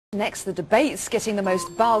Next, the debates getting the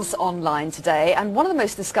most buzz online today, and one of the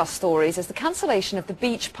most discussed stories is the cancellation of the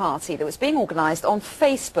beach party that was being organised on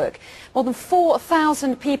Facebook. More than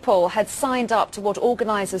 4,000 people had signed up to what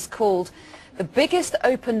organisers called the biggest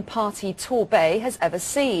open party Torbay has ever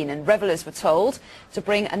seen, and revellers were told to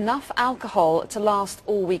bring enough alcohol to last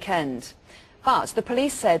all weekend. But the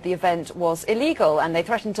police said the event was illegal, and they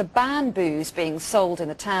threatened to ban booze being sold in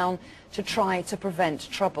the town to try to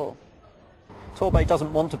prevent trouble. Torbay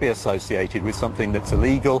doesn't want to be associated with something that's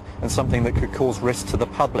illegal and something that could cause risk to the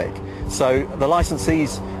public. So the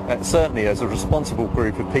licensees, certainly as a responsible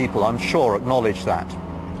group of people, I'm sure acknowledge that.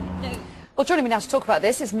 Well, joining me now to talk about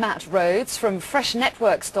this is Matt Rhodes from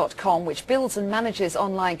FreshNetworks.com, which builds and manages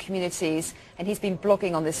online communities, and he's been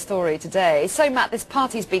blogging on this story today. So, Matt, this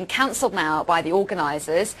party's been cancelled now by the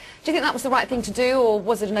organisers. Do you think that was the right thing to do, or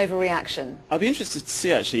was it an overreaction? I'll be interested to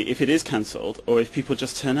see, actually, if it is cancelled or if people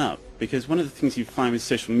just turn up. Because one of the things you find with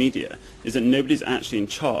social media is that nobody's actually in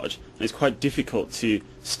charge, and it's quite difficult to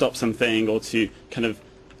stop something or to kind of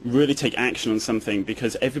really take action on something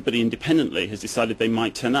because everybody independently has decided they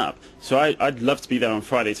might turn up. So I'd love to be there on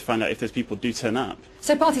Friday to find out if those people do turn up.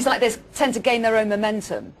 So parties like this tend to gain their own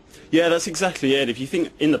momentum? Yeah, that's exactly it. If you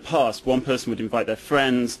think in the past one person would invite their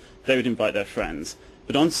friends, they would invite their friends.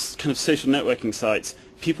 But on kind of social networking sites,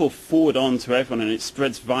 people forward on to everyone and it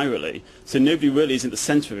spreads virally. So nobody really is at the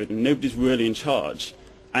centre of it and nobody's really in charge.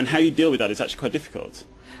 And how you deal with that is actually quite difficult.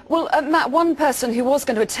 Well, Matt, one person who was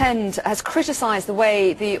going to attend has criticised the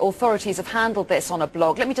way the authorities have handled this on a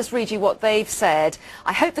blog. Let me just read you what they've said.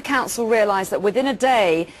 I hope the council realise that within a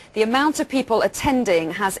day, the amount of people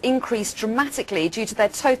attending has increased dramatically due to their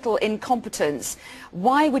total incompetence.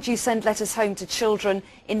 Why would you send letters home to children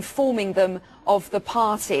informing them of the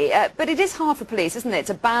party? But it is hard for police, isn't it,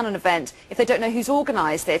 to ban an event if they don't know who's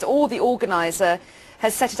organised it or the organiser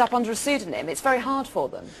has set it up under a pseudonym. It's very hard for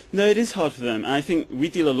them. No, it is hard for them. And I think we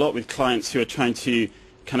deal a lot with clients who are trying to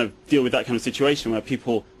kind of deal with that kind of situation where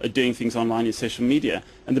people are doing things online in social media.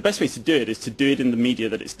 And the best way to do it is to do it in the media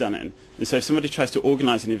that it's done in. And so if somebody tries to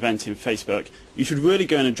organise an event in Facebook, you should really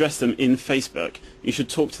go and address them in Facebook. You should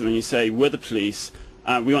talk to them and you say, we're the police,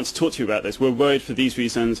 we want to talk to you about this, we're worried for these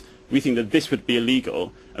reasons, we think that this would be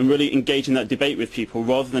illegal, and really engage in that debate with people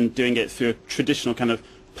rather than doing it through a traditional kind of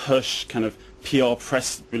push, kind of PR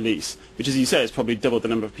press release, which, as you say, is probably double the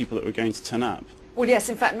number of people that were going to turn up. Well, yes,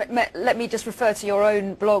 in fact, let me just refer to your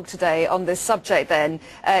own blog today on this subject then.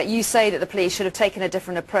 You say that the police should have taken a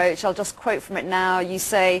different approach. I'll just quote from it now. You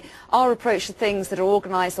say, our approach to things that are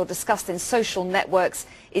organised or discussed in social networks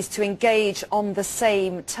is to engage on the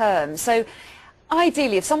same terms. So,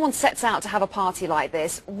 ideally, if someone sets out to have a party like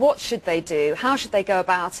this, what should they do? How should they go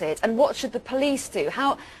about it? And what should the police do?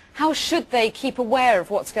 How should they keep aware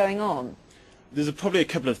of what's going on? There's probably a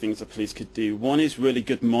couple of things the police could do. One is really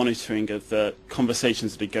good monitoring of the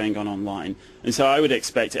conversations that are going on online. And so I would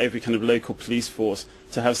expect every kind of local police force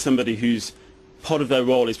to have somebody whose part of their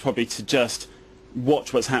role is probably to just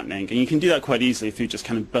watch what's happening. And you can do that quite easily through just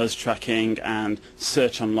kind of buzz tracking and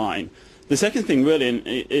search online. The second thing really, and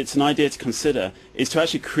it's an idea to consider, is to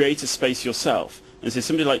actually create a space yourself. And so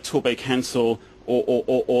somebody like Torbay Council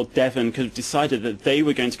or Devon could have decided that they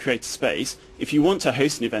were going to create a space. If you want to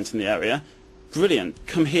host an event in the area, brilliant,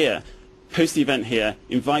 come here, post the event here,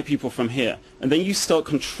 invite people from here, and then you start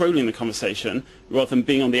controlling the conversation rather than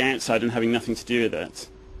being on the outside and having nothing to do with it.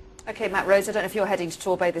 OK, Matt Rhodes, I don't know if you're heading to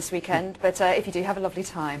Torbay this weekend, but if you do, have a lovely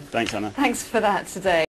time. Thanks, Anna. Thanks for that today.